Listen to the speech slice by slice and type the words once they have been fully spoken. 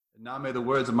And now may the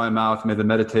words of my mouth, may the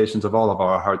meditations of all of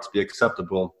our hearts be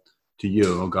acceptable to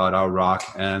you, O God, our rock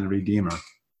and redeemer.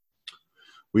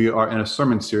 We are in a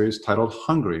sermon series titled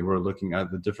Hungry. We're looking at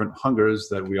the different hungers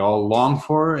that we all long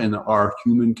for in our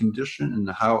human condition and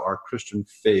how our Christian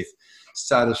faith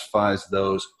satisfies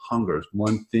those hungers.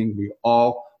 One thing we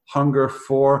all hunger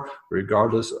for,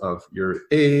 regardless of your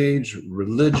age,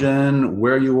 religion,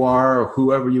 where you are, or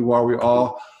whoever you are, we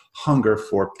all hunger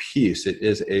for peace. It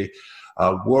is a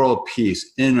world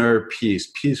peace, inner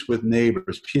peace, peace with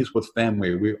neighbors, peace with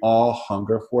family. We all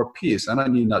hunger for peace. And I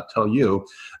need not tell you,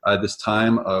 this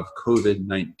time of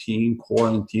COVID-19,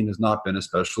 quarantine has not been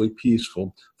especially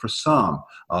peaceful for some.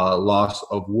 Loss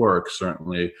of work,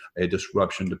 certainly a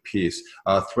disruption to peace.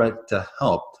 Threat to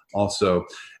health, also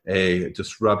a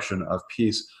disruption of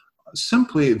peace.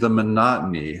 Simply the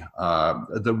monotony,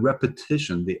 the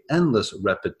repetition, the endless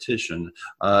repetition,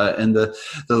 and the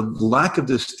lack of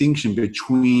distinction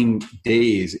between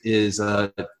days is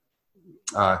a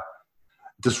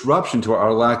disruption to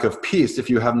our lack of peace. If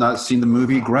you have not seen the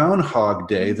movie Groundhog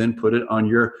Day, then put it on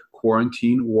your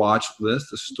quarantine watch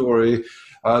list. The story,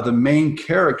 the main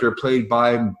character played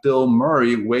by Bill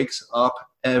Murray wakes up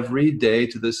every day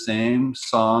to the same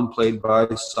song played by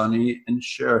Sonny and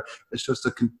Cher. It's just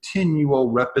a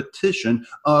continual repetition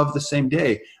of the same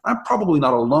day. I'm probably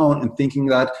not alone in thinking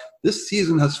that this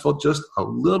season has felt just a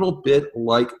little bit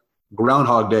like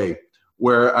Groundhog Day,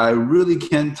 where I really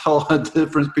can't tell a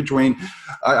difference between,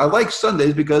 I like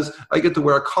Sundays because I get to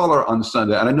wear a collar on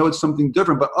Sunday, and I know it's something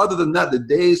different, but other than that, the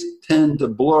days tend to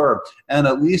blur. And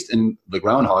at least in the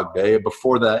Groundhog Day,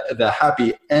 before the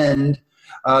happy end,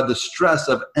 the stress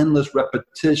of endless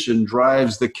repetition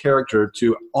drives the character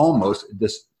to almost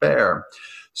despair.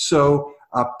 So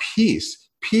peace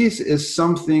is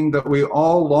something that we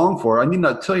all long for. I need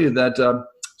not tell you that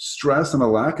stress and a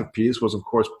lack of peace was, of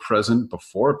course, present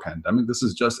before pandemic. This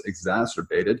is just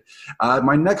exacerbated.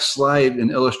 My next slide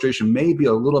and illustration may be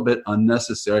a little bit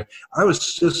unnecessary. I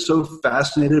was just so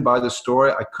fascinated by the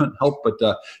story, I couldn't help but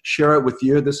share it with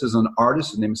you. This is an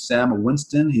artist named Sam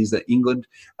Winston. He's an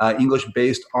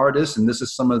English-based artist, and this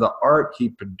is some of the art he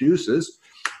produces.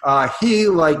 He,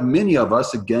 like many of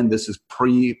us, again, this is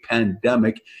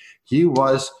pre-pandemic, he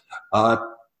was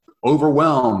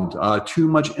overwhelmed, too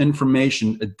much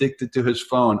information, addicted to his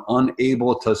phone,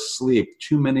 unable to sleep,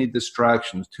 too many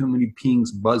distractions, too many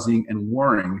pings buzzing and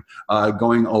whirring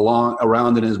going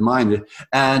around in his mind.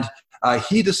 And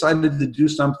he decided to do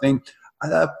something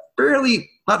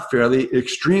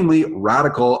extremely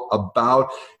radical about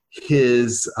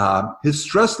his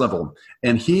stress level.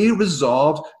 And he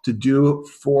resolved to do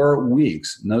 4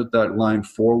 weeks. Note that line,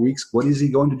 4 weeks. What is he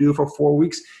going to do for 4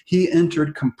 weeks? He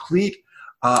entered complete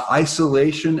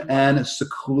isolation and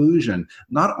seclusion.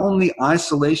 Not only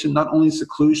isolation, not only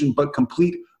seclusion, but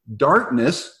complete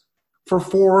darkness for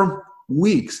 4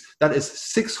 weeks. That is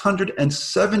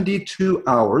 672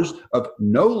 hours of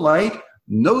no light,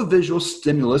 no visual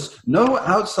stimulus, no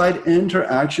outside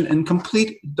interaction, and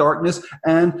complete darkness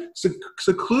and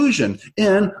seclusion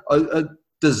in a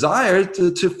desire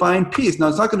to find peace. Now,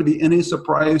 it's not going to be any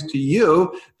surprise to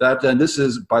you that, and this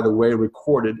is, by the way,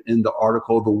 recorded in the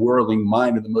article, The Whirling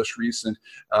Mind, in the most recent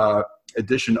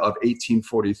edition of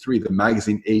 1843, the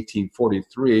magazine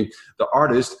 1843. The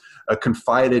artist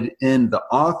confided in the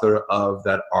author of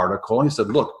that article. He said,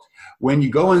 look, when you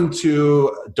go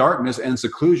into darkness and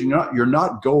seclusion, you're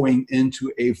not going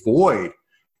into a void.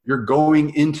 You're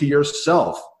going into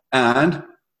yourself. And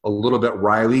a little bit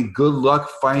wryly, good luck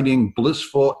finding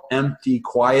blissful, empty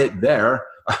quiet there.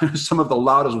 Some of the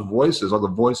loudest voices are the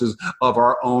voices of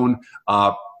our own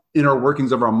inner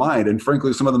workings of our mind, and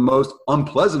frankly, some of the most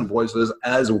unpleasant voices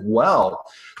as well.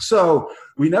 So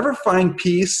we never find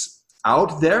peace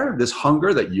out there. This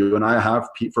hunger that you and I have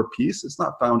for peace, it's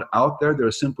not found out there.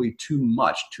 There's simply too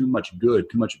much good,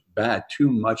 too much bad, too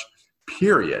much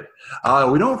period.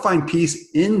 We don't find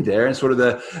peace in there, and sort of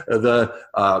the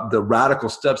radical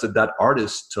steps that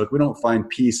artist took. We don't find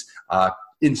peace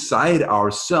inside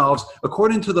ourselves.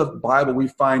 According to the Bible, we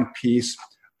find peace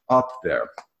up there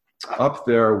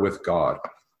with God,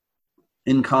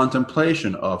 in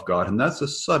contemplation of God. And that's the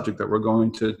subject that we're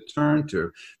going to turn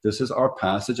to. This is our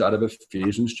passage out of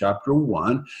Ephesians chapter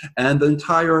 1. And the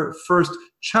entire first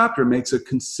chapter makes a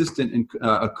consistent and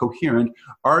a coherent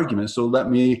argument. So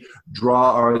let me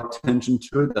draw our attention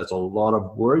to it. That's a lot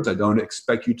of words. I don't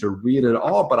expect you to read it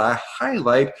all, but I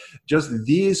highlight just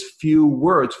these few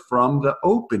words from the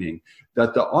opening,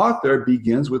 that the author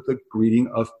begins with the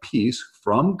greeting of peace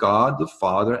from God the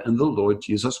Father and the Lord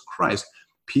Jesus Christ.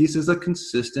 Peace is a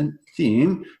consistent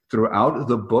theme throughout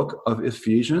the book of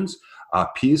Ephesians.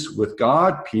 peace with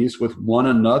God, peace with one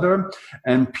another,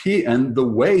 and the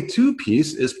way to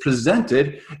peace is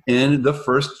presented in the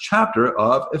first chapter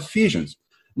of Ephesians.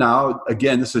 Now,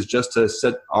 again, this is just to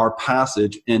set our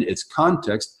passage in its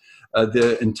context.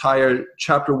 The entire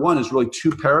chapter 1 is really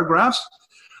two paragraphs,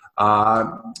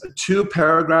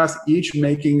 each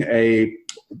making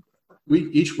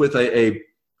each with a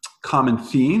common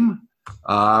theme.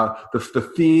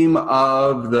 The theme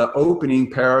of the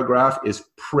opening paragraph is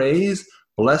praise.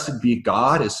 Blessed be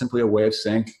God is simply a way of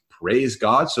saying praise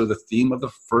God. So the theme of the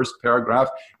first paragraph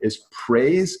is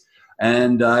praise.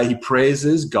 And he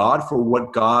praises God for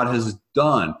what God has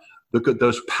done. Look at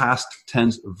those past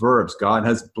tense verbs. God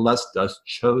has blessed us,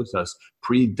 chose us,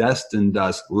 predestined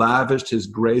us, lavished his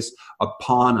grace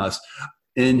upon us.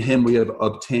 In him we have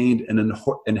obtained an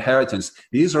inheritance.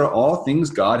 These are all things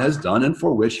God has done and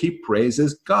for which he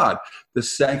praises God. The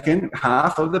second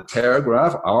half of the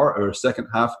paragraph, or second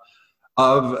half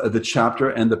of the chapter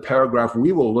and the paragraph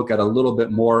we will look at a little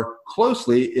bit more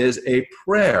closely, is a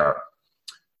prayer.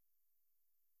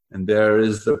 And there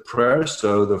is the prayer.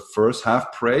 So the first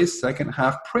half praise, second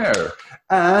half prayer.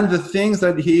 And the things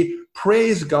that he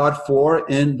praised God for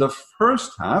in the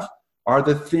first half are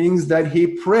the things that he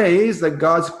prays that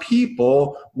God's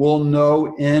people will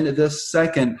know in the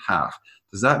second half.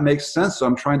 Does that make sense? So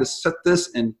I'm trying to set this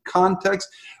in context.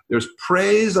 There's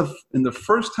praise in the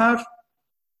first half,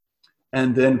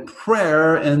 and then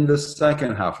prayer in the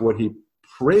second half. What he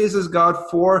praises God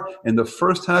for in the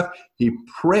first half, he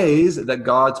prays that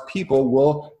God's people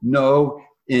will know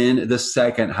in the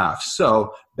second half.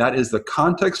 So that is the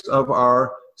context of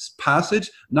our passage.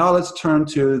 Now let's turn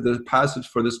to the passage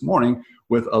for this morning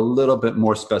with a little bit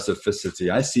more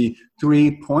specificity. I see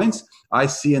 3 points. I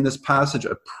see in this passage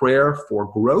a prayer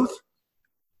for growth.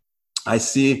 I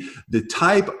see the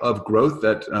type of growth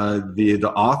that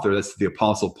the author, that's the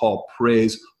Apostle Paul,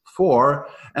 prays for.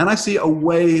 And I see a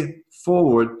way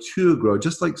forward to grow,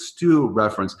 just like Stu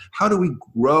referenced. How do we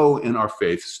grow in our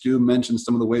faith? Stu mentioned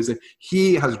some of the ways that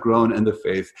he has grown in the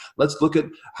faith. Let's look at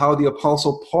how the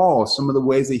Apostle Paul, some of the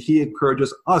ways that he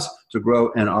encourages us to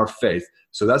grow in our faith.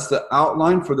 So that's the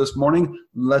outline for this morning.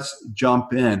 Let's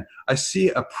jump in. I see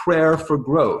a prayer for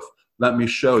growth. Let me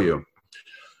show you.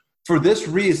 For this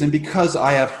reason, because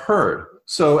I have heard.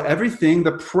 So everything,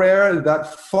 the prayer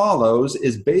that follows,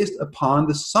 is based upon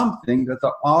the something that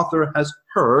the author has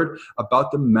heard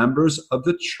about the members of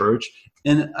the church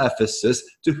in Ephesus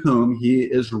to whom he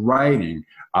is writing.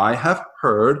 I have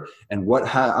heard, and what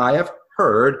I have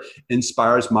heard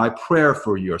inspires my prayer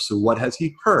for you. So what has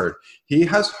he heard? He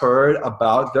has heard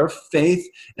about their faith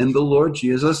in the Lord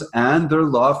Jesus and their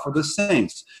love for the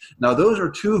saints. Now, those are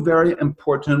two very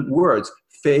important words.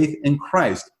 Faith in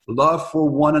Christ, love for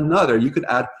one another. You could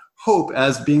add hope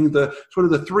as being the sort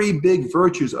of the three big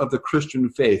virtues of the Christian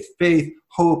faith. Faith,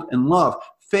 hope, and love.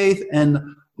 Faith and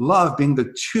love being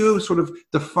the two sort of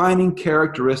defining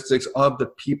characteristics of the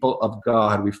people of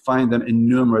God. We find them in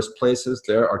numerous places.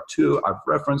 There are two I've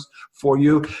referenced for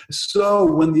you. So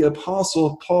when the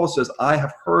Apostle Paul says, I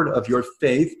have heard of your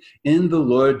faith in the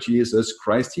Lord Jesus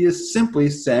Christ, he is simply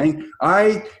saying,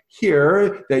 I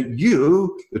hear that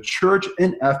you, the church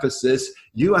in Ephesus,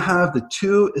 you have the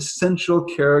two essential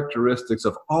characteristics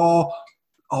of all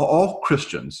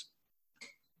Christians.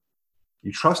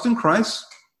 You trust in Christ,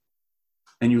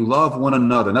 and you love one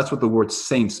another. And that's what the word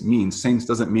saints means. Saints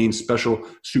doesn't mean special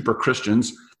super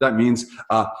Christians. That means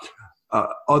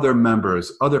other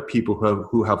members, other people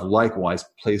who have likewise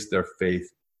placed their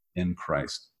faith in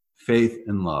Christ. Faith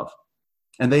and love.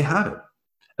 And they have it.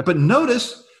 But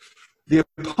notice, the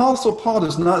Apostle Paul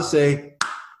does not say,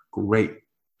 great,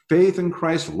 faith in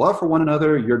Christ, love for one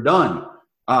another, you're done.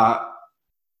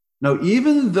 No,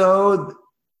 even though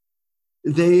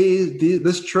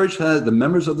this church has, the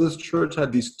members of this church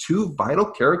have these two vital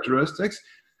characteristics,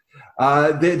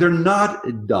 they're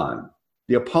not done.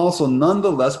 The apostle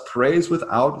nonetheless prays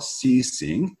without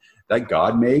ceasing that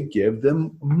God may give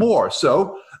them more.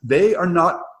 So they are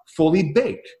not fully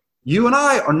baked. You and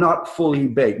I are not fully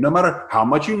baked. No matter how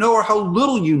much you know or how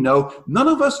little you know, none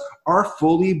of us are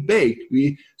fully baked.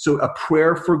 So a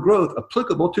prayer for growth,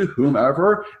 applicable to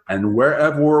whomever and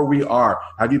wherever we are.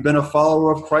 Have you been a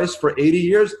follower of Christ for 80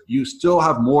 years? You still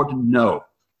have more to know.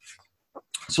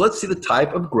 So let's see the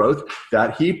type of growth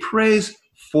that he prays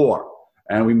for.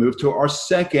 And we move to our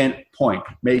second point.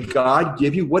 May God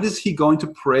give you, what is he going to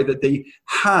pray that they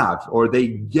have or they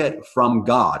get from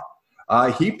God?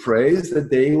 He prays that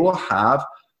they will have,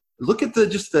 look at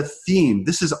just the theme.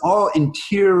 This is all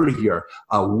interior,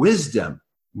 wisdom,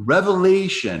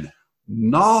 revelation,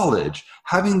 knowledge,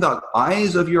 having the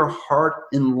eyes of your heart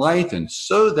enlightened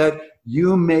so that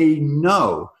you may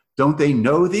know. Don't they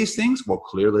know these things? Well,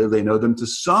 clearly they know them to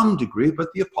some degree, but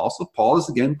the Apostle Paul is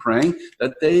again praying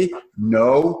that they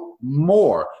know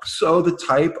more. So the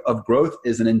type of growth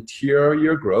is an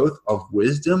interior growth of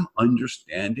wisdom,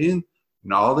 understanding,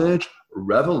 knowledge,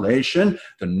 revelation.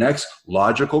 The next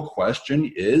logical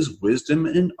question is wisdom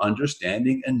and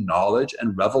understanding and knowledge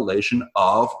and revelation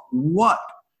of what?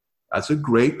 That's a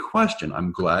great question.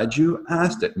 I'm glad you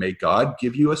asked it. May God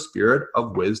give you a spirit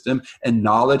of wisdom and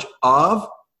knowledge of,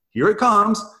 here it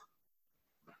comes,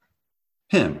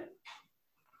 Him,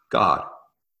 God.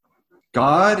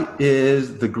 God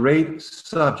is the great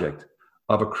subject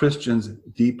of a Christian's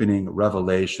deepening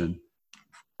revelation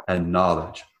and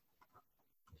knowledge.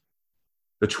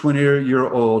 The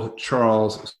 20-year-old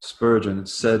Charles Spurgeon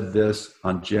said this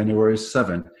on January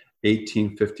 7,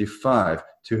 1855,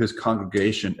 to his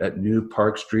congregation at New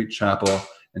Park Street Chapel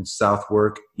in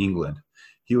Southwark, England.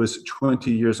 He was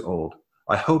 20 years old.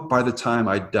 I hope by the time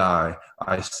I die,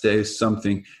 I say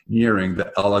something nearing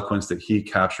the eloquence that he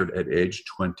captured at age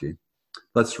 20.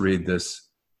 Let's read this.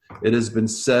 It has been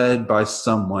said by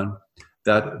someone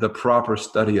that the proper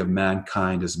study of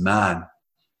mankind is man.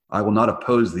 I will not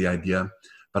oppose the idea,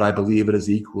 but I believe it is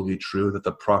equally true that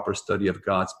the proper study of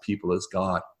God's people is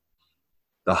God.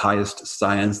 The highest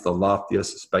science, the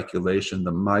loftiest speculation,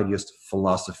 the mightiest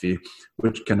philosophy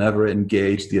which can ever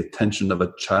engage the attention of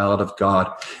a child of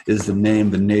God is the name,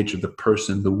 the nature, the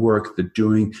person, the work, the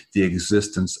doing, the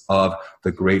existence of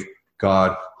the great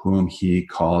God whom he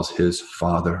calls his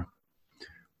Father.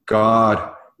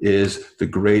 God is the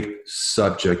great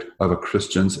subject of a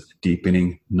Christian's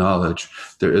deepening knowledge.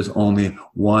 There is only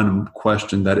one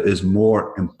question that is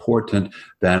more important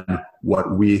than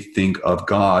what we think of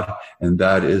God, and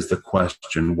that is the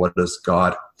question, what does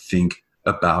God think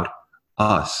about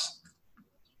us?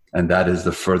 And that is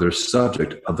the further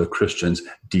subject of the Christian's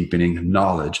deepening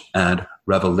knowledge and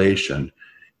revelation.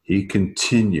 He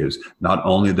continues, not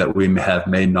only that we may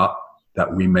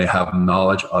have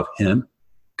knowledge of him,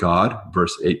 God,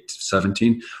 verse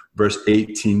 17. Verse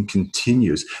 18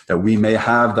 continues, that we may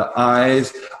have the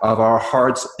eyes of our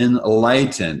hearts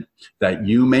enlightened, that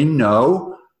you may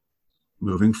know,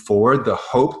 moving forward, the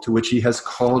hope to which he has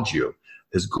called you,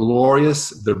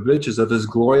 the riches of his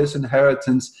glorious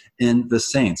inheritance in the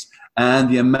saints, and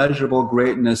the immeasurable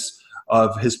greatness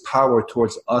of his power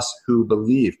towards us who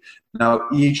believe. Now,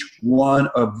 each one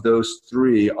of those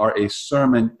three are a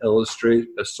sermon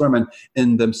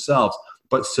in themselves,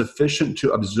 but sufficient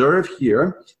to observe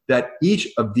here that each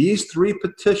of these three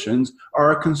petitions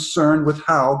are concerned with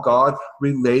how God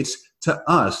relates to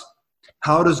us.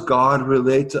 How does God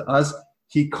relate to us?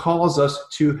 He calls us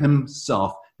to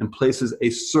himself and places a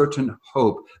certain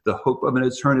hope, the hope of an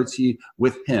eternity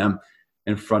with him,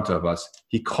 in front of us.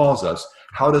 He calls us.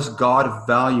 How does God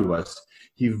value us?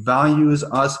 He values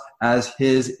us as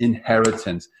his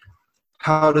inheritance.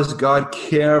 How does God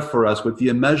care for us with the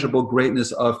immeasurable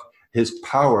greatness of his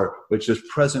power, which is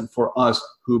present for us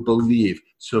who believe?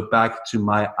 So back to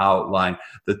my outline.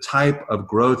 The type of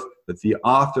growth that the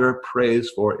author prays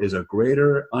for is a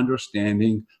greater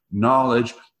understanding,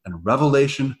 knowledge, and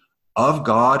revelation of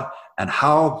God and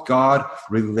how God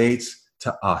relates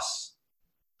to us.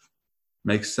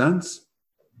 Makes sense?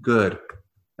 Good.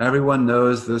 Everyone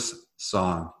knows this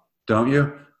song, don't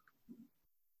you?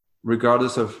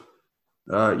 Regardless of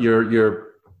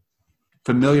your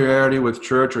familiarity with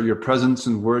church or your presence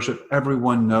in worship,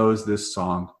 everyone knows this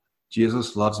song.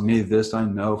 Jesus loves me, this I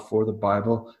know, for the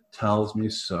Bible tells me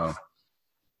so.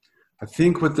 I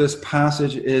think what this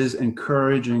passage is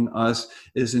encouraging us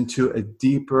is into a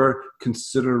deeper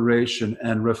consideration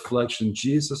and reflection.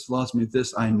 Jesus loves me,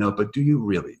 this I know, but do you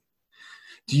really?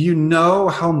 Do you know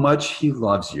how much he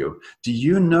loves you? Do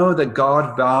you know that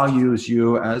God values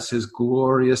you as his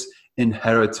glorious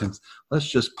inheritance? Let's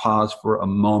just pause for a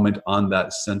moment on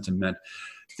that sentiment,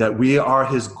 that we are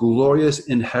his glorious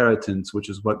inheritance, which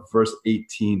is what verse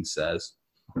 18 says.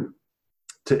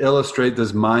 To illustrate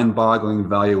this mind-boggling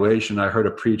valuation, I heard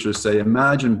a preacher say,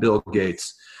 imagine Bill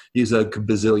Gates. He's a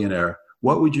bazillionaire.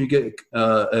 What would you get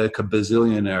a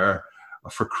bazillionaire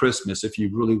for Christmas if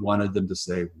you really wanted them to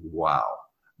say, wow?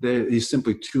 He's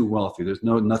simply too wealthy. There's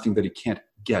nothing that he can't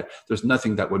get. There's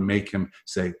nothing that would make him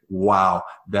say, wow,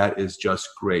 that is just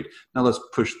great. Now let's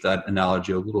push that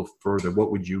analogy a little further. What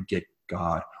would you get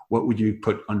God? What would you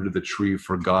put under the tree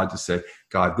for God to say,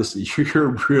 God,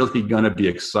 you're really going to be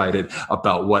excited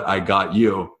about what I got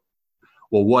you?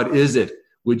 Well, what is it?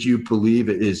 Would you believe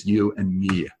it is you and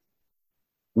me?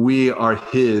 We are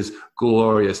his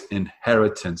glorious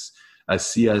inheritance. As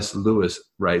C.S. Lewis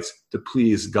writes, to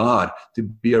please God, to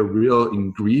be a real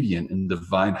ingredient in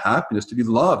divine happiness, to be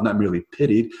loved, not merely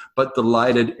pitied, but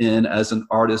delighted in as an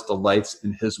artist delights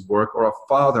in his work, or a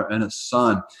father and a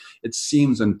son. It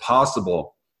seems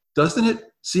impossible. Doesn't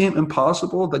it seem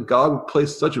impossible that God would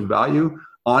place such value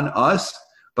on us?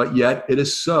 But yet it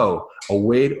is so, a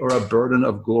weight or a burden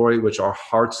of glory which our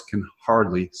hearts can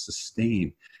hardly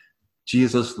sustain.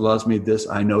 Jesus loves me, this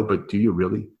I know, but do you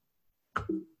really?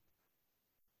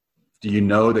 Do you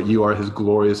know that you are his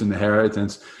glorious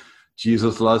inheritance?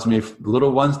 Jesus loves me,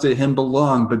 little ones to him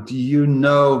belong, but do you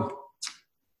know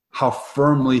how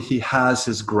firmly he has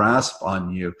his grasp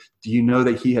on you? Do you know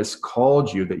that he has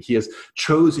called you, that he has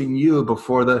chosen you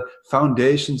before the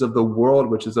foundations of the world,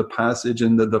 which is a passage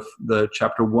in the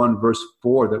chapter 1, verse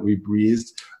 4 that we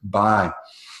breezed by?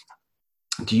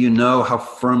 Do you know how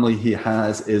firmly he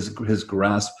has his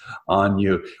grasp on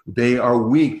you? They are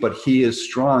weak, but he is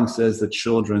strong, says the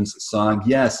children's song.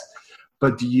 Yes,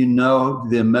 but do you know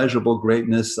the immeasurable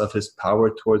greatness of his power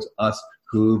towards us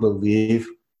who believe?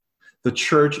 The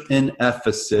church in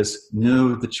Ephesus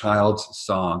knew the child's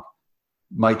song,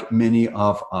 like many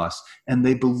of us, and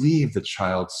they believed the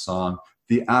child's song.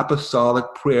 The apostolic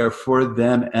prayer for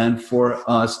them and for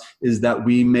us is that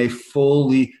we may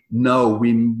fully know,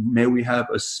 may we have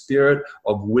a spirit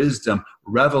of wisdom,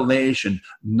 revelation,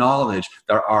 knowledge,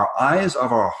 that our eyes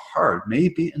of our heart may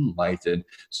be enlightened,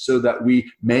 so that we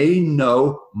may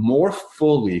know more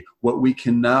fully what we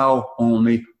can now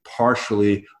only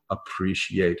partially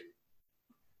appreciate.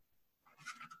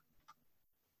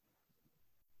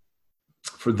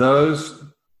 For those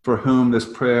for whom this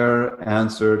prayer is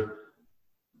answered,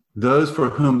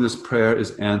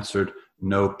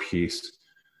 no peace.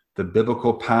 The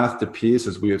biblical path to peace,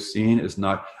 as we have seen, is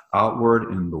not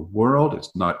outward in the world.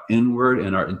 It's not inward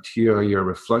in our interior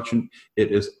reflection.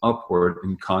 It is upward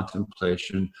in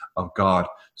contemplation of God.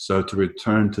 So to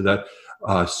return to that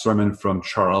sermon from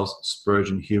Charles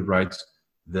Spurgeon, he writes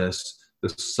this: the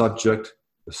subject,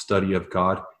 the study of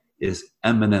God, is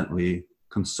eminently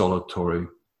consolatory.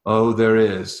 Oh, there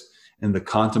is in the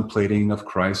contemplating of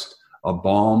Christ a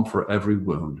balm for every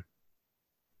wound.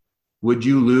 Would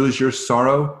you lose your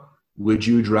sorrow? Would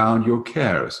you drown your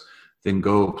cares? Then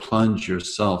go plunge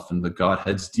yourself in the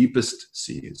Godhead's deepest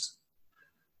seas.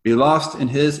 Be lost in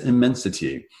his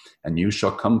immensity, and you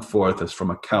shall come forth as from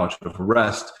a couch of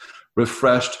rest,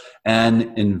 refreshed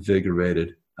and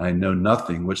invigorated. I know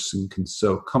nothing which can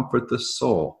so comfort the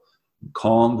soul,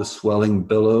 calm the swelling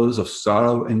billows of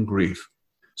sorrow and grief.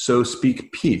 So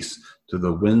speak peace to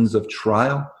the winds of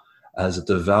trial, as a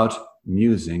devout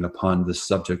musing upon the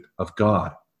subject of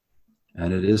God.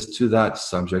 And it is to that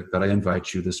subject that I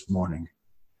invite you this morning.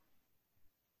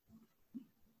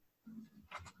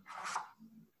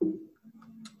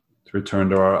 To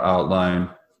return to our outline,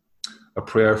 a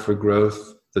prayer for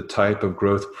growth, the type of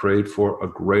growth prayed for, a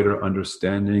greater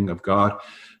understanding of God.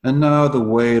 And now the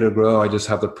way to grow, I just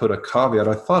have to put a caveat.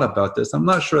 I thought about this. I'm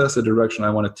not sure that's the direction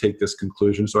I want to take this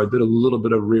conclusion, so I did a little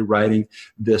bit of rewriting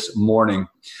this morning.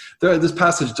 This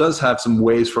passage does have some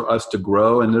ways for us to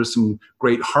grow, and there's some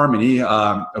great harmony,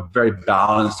 a very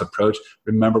balanced approach.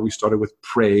 Remember, we started with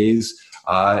praise.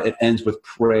 It ends with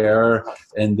prayer.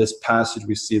 In this passage,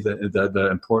 we see the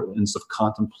importance of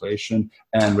contemplation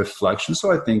and reflection.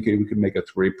 So I think we could make a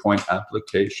 3-point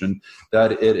application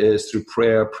that it is through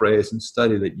prayer, praise, and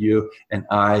study that you and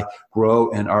I grow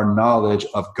in our knowledge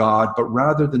of God. But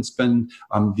rather than spend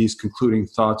these concluding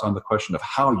thoughts on the question of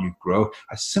how you grow,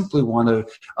 I simply want to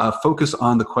focus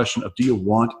on the question of, do you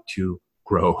want to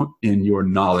grow in your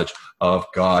knowledge of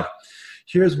God?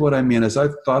 Here's what I mean. As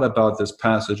I've thought about this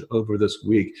passage over this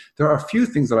week, there are a few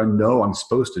things that I know I'm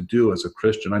supposed to do as a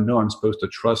Christian. I know I'm supposed to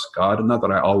trust God, and not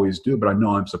that I always do, but I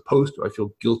know I'm supposed to. I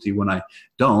feel guilty when I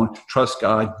don't. Trust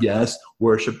God, yes.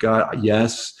 Worship God,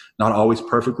 yes. Not always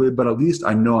perfectly, but at least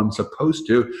I know I'm supposed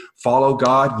to. Follow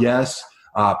God, yes.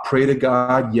 Pray to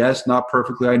God, yes. Not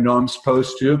perfectly, I know I'm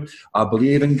supposed to.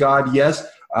 Believe in God, yes.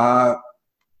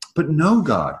 But know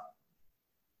God.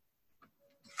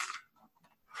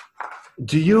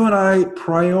 Do you and I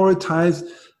prioritize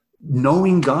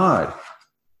knowing God?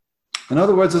 In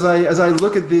other words, as I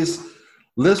look at this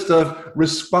list of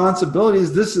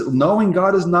responsibilities, this knowing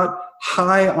God is not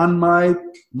high on my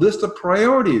list of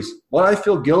priorities. Well, I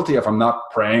feel guilty if I'm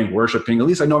not praying, worshiping. At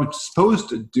least I know I'm supposed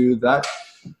to do that.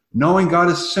 Knowing God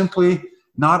is simply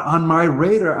not on my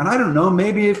radar. And I don't know,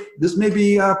 maybe this may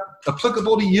be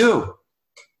applicable to you.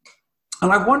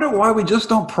 And I wonder why we just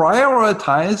don't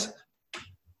prioritize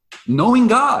knowing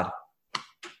God.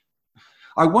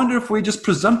 I wonder if we just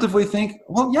presumptively think,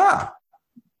 well, yeah,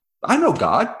 I know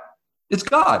God. It's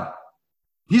God.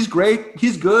 He's great.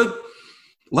 He's good.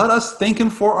 Let us thank him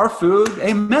for our food.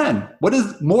 Amen. What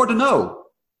is more to know?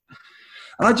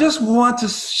 And I just want to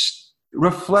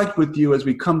reflect with you as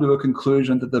we come to a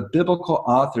conclusion that the biblical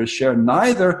authors share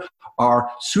neither our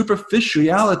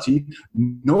superficiality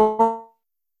nor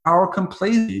our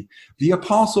complacency. The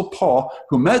Apostle Paul,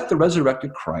 who met the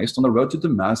resurrected Christ on the road to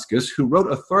Damascus, who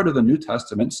wrote a third of the New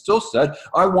Testament, still said,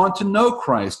 I want to know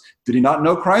Christ. Did he not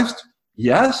know Christ?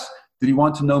 Yes. Did he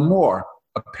want to know more?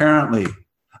 Apparently.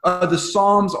 The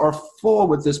Psalms are full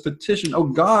with this petition. Oh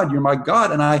God, you're my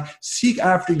God, and I seek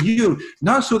after you,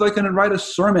 not so that I can write a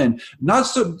sermon,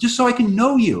 just so I can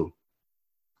know you.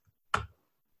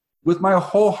 With my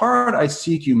whole heart I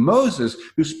seek you. Moses,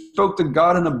 who spoke to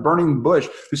God in a burning bush,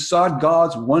 who saw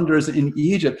God's wonders in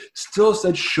Egypt, still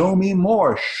said, show me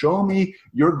more, show me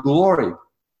your glory.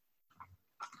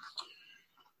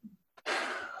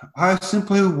 I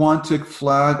simply want to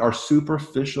flag our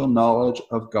superficial knowledge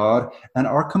of God and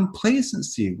our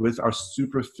complacency with our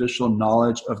superficial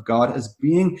knowledge of God as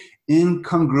being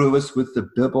incongruous with the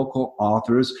biblical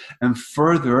authors. And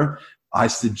further, I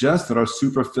suggest that our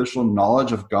superficial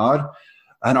knowledge of God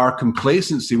and our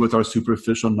complacency with our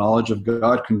superficial knowledge of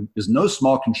God is no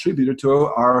small contributor to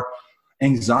our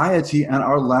anxiety and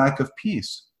our lack of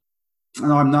peace.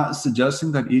 Now, I'm not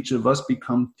suggesting that each of us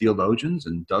become theologians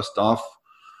and dust off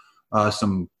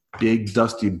some big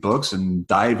dusty books and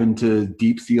dive into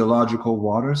deep theological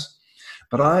waters.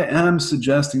 But I am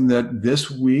suggesting that this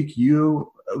week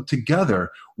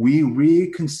together, we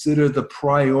reconsider the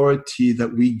priority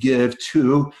that we give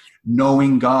to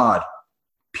knowing God,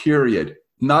 period.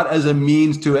 Not as a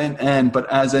means to an end,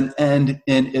 but as an end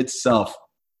in itself.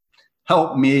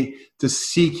 Help me to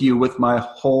seek you with my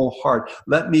whole heart.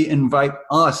 Let me invite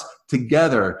us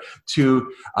together to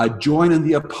join in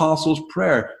the Apostles'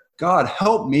 prayer. God,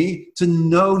 help me to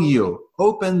know you.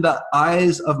 Open the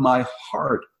eyes of my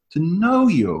heart to know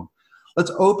you. Let's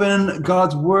open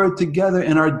God's word together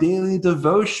in our daily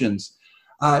devotions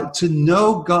to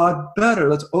know God better.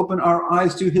 Let's open our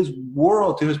eyes to his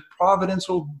world, to his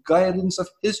providential guidance of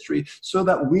history, so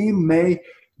that we may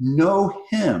know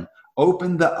him.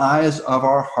 Open the eyes of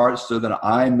our hearts so that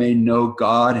I may know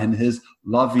God and his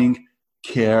loving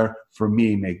care for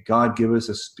me. May God give us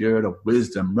a spirit of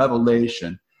wisdom,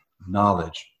 revelation,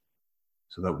 knowledge,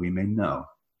 so that we may know.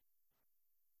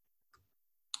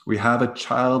 We have a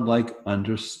childlike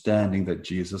understanding that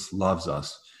Jesus loves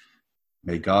us.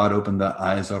 May God open the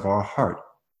eyes of our heart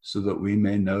so that we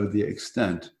may know the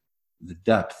extent, the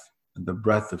depth, and the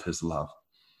breadth of his love.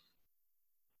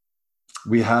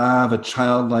 We have a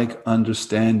childlike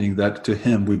understanding that to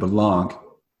him we belong.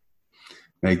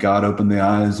 May God open the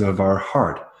eyes of our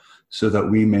heart so that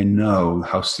we may know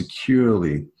how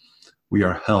securely we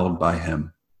are held by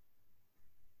him.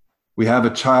 We have a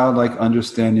childlike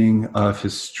understanding of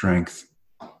his strength.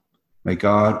 May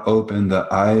God open the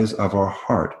eyes of our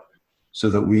heart so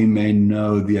that we may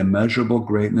know the immeasurable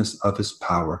greatness of his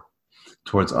power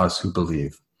towards us who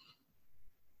believe.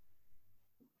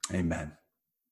 Amen.